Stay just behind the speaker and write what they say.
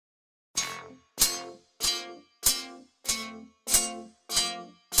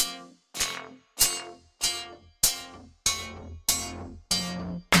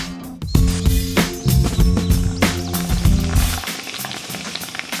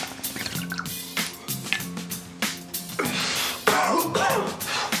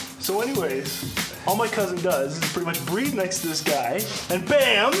anyways, all my cousin does is pretty much breathe next to this guy, and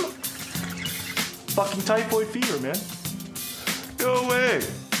bam! Fucking typhoid fever, man. Go away.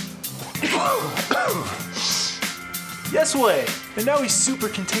 Yes way. And now he's super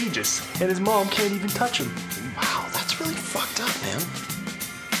contagious, and his mom can't even touch him. Wow, that's really fucked up, man.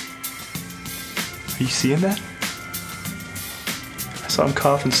 Are you seeing that? I saw him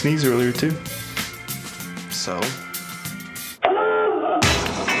cough and sneeze earlier too. So?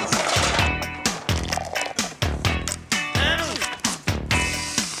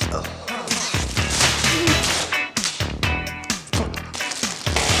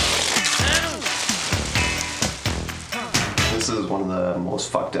 This is one of the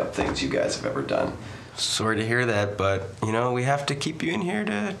most fucked up things you guys have ever done. Sorry to hear that, but, you know, we have to keep you in here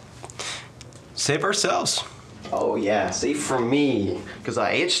to save ourselves. Oh yeah, safe from me. Because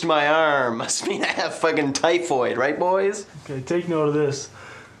I itched my arm. Must mean I have fucking typhoid, right boys? Okay, take note of this.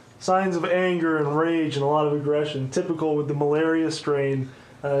 Signs of anger and rage and a lot of aggression, typical with the malaria strain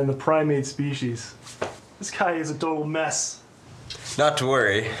in the primate species. This guy is a total mess. Not to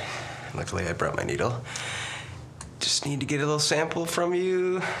worry. Luckily, I brought my needle. Just need to get a little sample from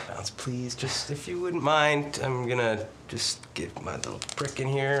you. Please, just if you wouldn't mind, I'm gonna just get my little prick in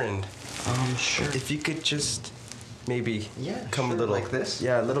here and... Sure. If you could just maybe come sure, a little... like this?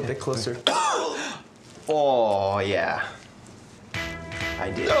 Yeah, a little bit closer. Oh, yeah. I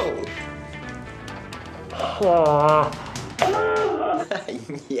did. No!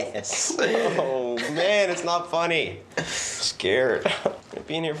 Yes. Oh, man, it's not funny. I'm scared. I'm gonna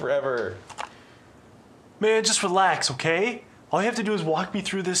be in here forever. Man, just relax, okay? All you have to do is walk me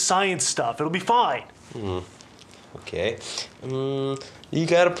through this science stuff. It'll be fine. Okay. You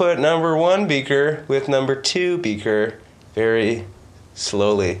gotta put number 1 beaker with number 2 beaker very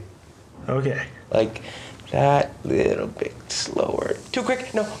slowly. Okay. Like that little bit slower. Too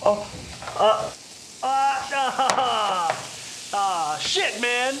quick. No. Oh. Shit,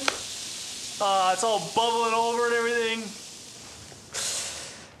 man. It's all bubbling over and everything.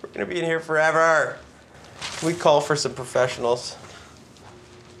 We're gonna be in here forever. We call for some professionals.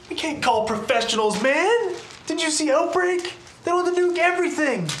 We can't call professionals, man. Did you see Outbreak? They want to nuke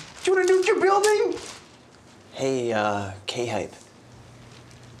everything. Do you want to nuke your building? Hey, K-Hype.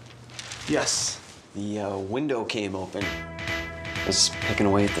 Yes. The window came open. I was picking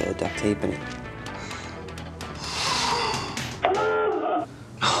away at the duct tape and it...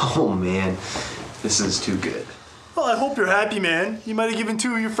 Oh man, this is too good. Well, I hope you're happy, man. You might have given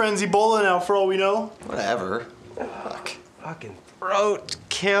 2 of your friends Ebola now, for all we know. Whatever. Fuck. Fucking throat's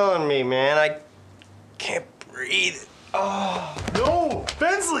killing me, man. I can't breathe. Oh. No,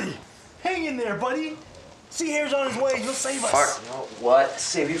 Bensley! Hang in there, buddy. Sea Hair's on his way. He'll save us. Fuck. No, what?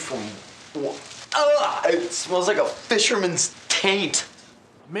 Save you from what? It smells like a fisherman's taint.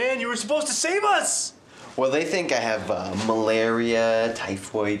 Man, you were supposed to save us. Well, they think I have malaria,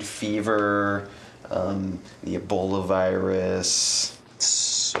 typhoid fever, the Ebola virus.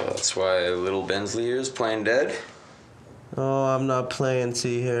 So that's why little Bensley here is playing dead? Oh, I'm not playing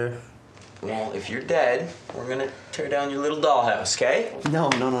Sea Hair. Well, if you're dead, we're gonna tear down your little dollhouse, okay? No.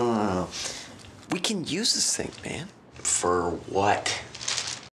 We can use this thing, man. For what?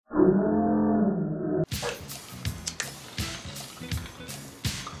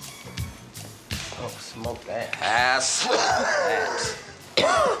 Oh, smoke that. Pass that.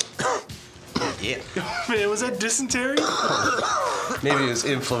 Yeah. Man, was that dysentery? Maybe it was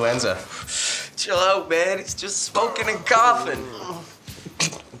influenza. Chill out, man. It's just smoking and coughing.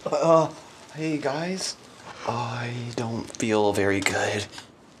 Hey guys, I don't feel very good.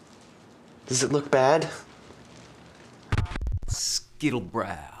 Does it look bad?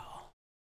 Skittlebrau.